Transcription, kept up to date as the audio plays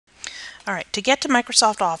Alright, to get to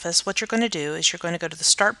Microsoft Office, what you're going to do is you're going to go to the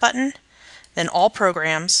Start button, then All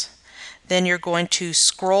Programs, then you're going to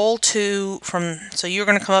scroll to, so you're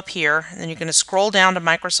going to come up here, and then you're going to scroll down to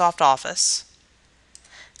Microsoft Office,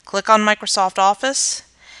 click on Microsoft Office,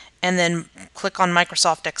 and then click on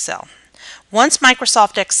Microsoft Excel. Once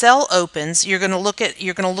Microsoft Excel opens, you're going to look at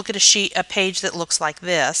a page that looks like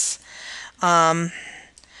this.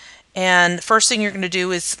 And the first thing you're going to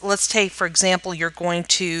do is, let's take, for example, you're going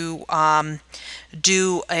to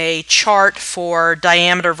do a chart for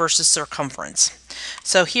diameter versus circumference.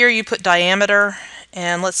 So here you put diameter,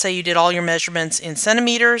 and let's say you did all your measurements in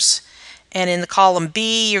centimeters, and in the column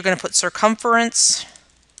B you're going to put circumference,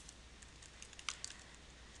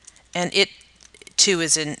 and it too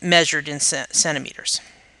is measured in centimeters.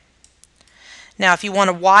 Now if you want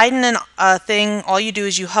to widen a thing, all you do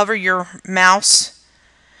is you hover your mouse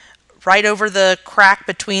right over the crack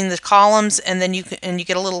between the columns, and then you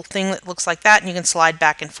get a little thing that looks like that, and you can slide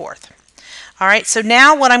back and forth. Alright, so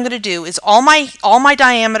now what I'm going to do is all my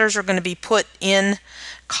diameters are going to be put in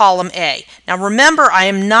column A. Now remember, I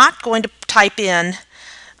am not going to type in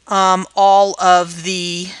all of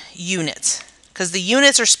the units, because the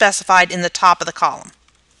units are specified in the top of the column.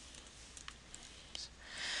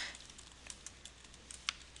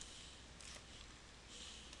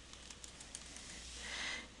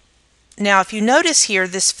 Now if you notice here,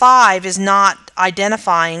 this 5 is not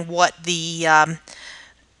identifying what the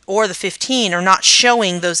or the 15 are not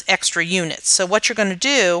showing those extra units. So what you're going to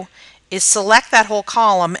do is select that whole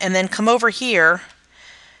column and then come over here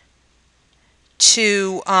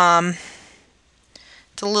to the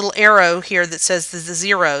little arrow here that says the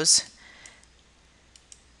zeros.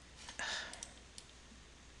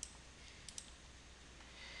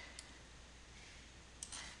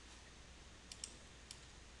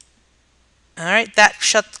 Alright, that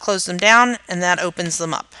closes them down, and that opens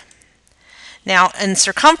them up. Now in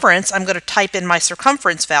circumference, I'm going to type in my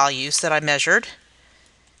circumference values that I measured.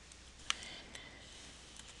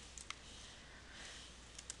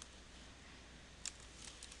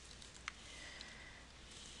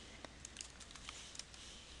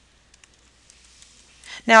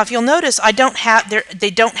 Now if you'll notice,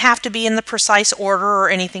 they don't have to be in the precise order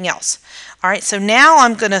or anything else. Alright, so now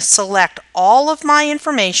I'm going to select all of my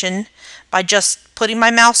information by just putting my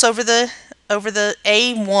mouse over the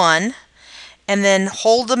A1, and then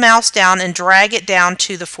hold the mouse down and drag it down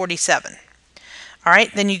to the 47.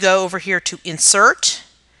 Alright, then you go over here to Insert,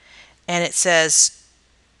 and it says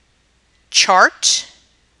Chart,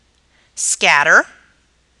 Scatter.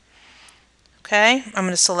 Okay, I'm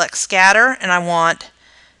going to select Scatter, and I want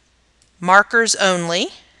markers only.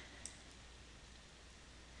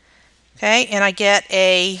 Okay, and I get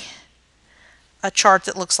a chart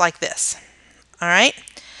that looks like this. Alright,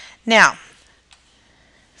 now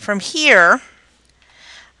from here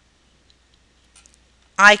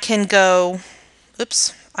I can go,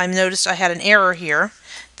 oops, I noticed I had an error here.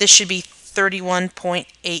 This should be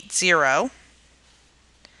 31.80.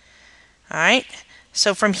 Alright,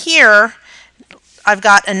 so from here I've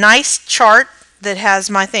got a nice chart that has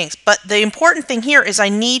my things, but the important thing here is I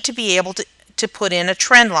need to be able to put in a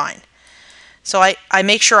trend line. So I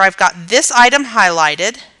make sure I've got this item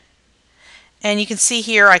highlighted, and you can see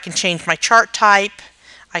here I can change my chart type,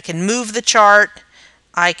 I can move the chart,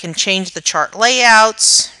 I can change the chart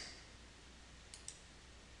layouts,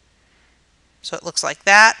 so it looks like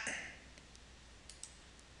that.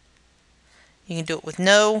 You can do it with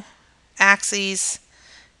no axes,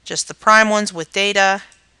 just the prime ones with data.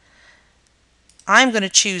 I'm going to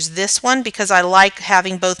choose this one because I like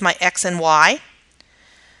having both my X and Y.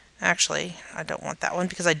 Actually, I don't want that one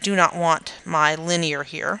because I do not want my linear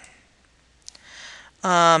here.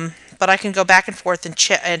 But I can go back and forth and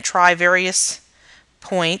try various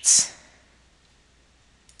points.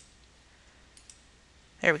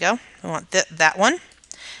 There we go. We want that one.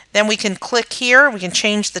 Then we can click here. We can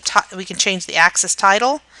change the axis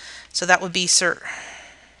title. So that would be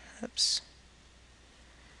circumference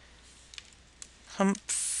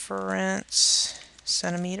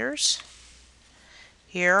centimeters.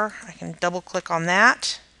 Here, I can double click on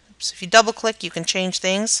that. Oops, if you double click, you can change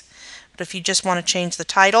things. But if you just want to change the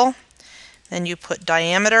title, then you put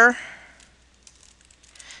diameter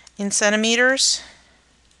in centimeters.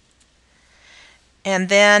 And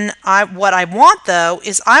then what I want though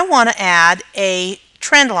is I want to add a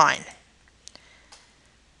trend line.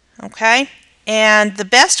 Okay? And the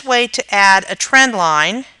best way to add a trend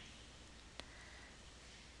line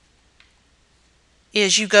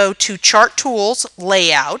is you go to Chart Tools,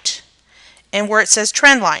 Layout, and where it says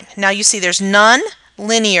Trend Line. Now you see there's none,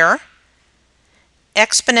 linear,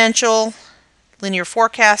 exponential, linear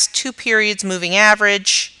forecast, 2 periods, moving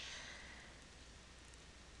average.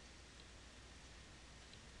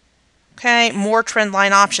 Okay, more trend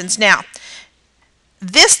line options. Now,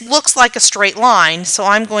 this looks like a straight line, so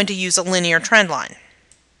I'm going to use a linear trend line.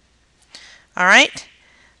 All right.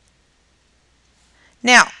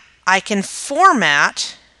 Now, I can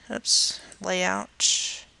format,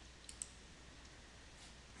 layout,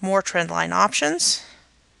 more trend line options.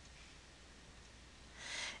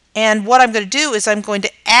 And what I'm going to do is I'm going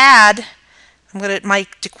to add my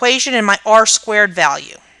equation and my r squared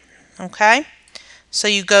value. Okay? So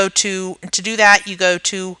you go to do that, you go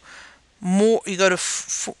to more, you go to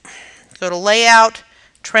layout,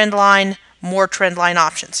 trend line, more trend line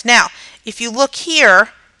options. Now, if you look here,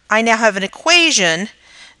 I now have an equation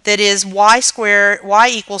that is y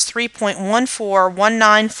equals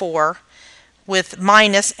 3.14194 with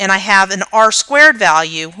minus, and I have an r squared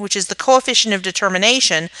value, which is the coefficient of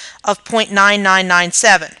determination, of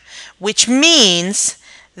 0.9997, which means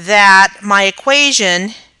that my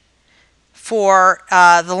equation for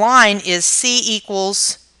the line is c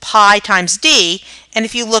equals pi times d, and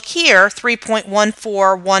if you look here,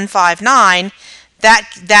 3.14159,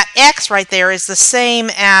 that x right there is the same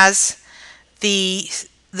as the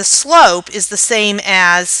slope is the same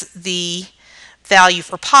as the value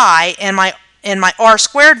for pi, and my r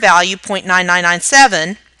squared value,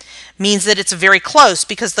 0.9997, means that it's very close,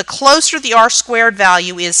 because the closer the r squared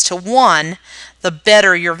value is to 1, the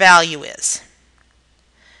better your value is.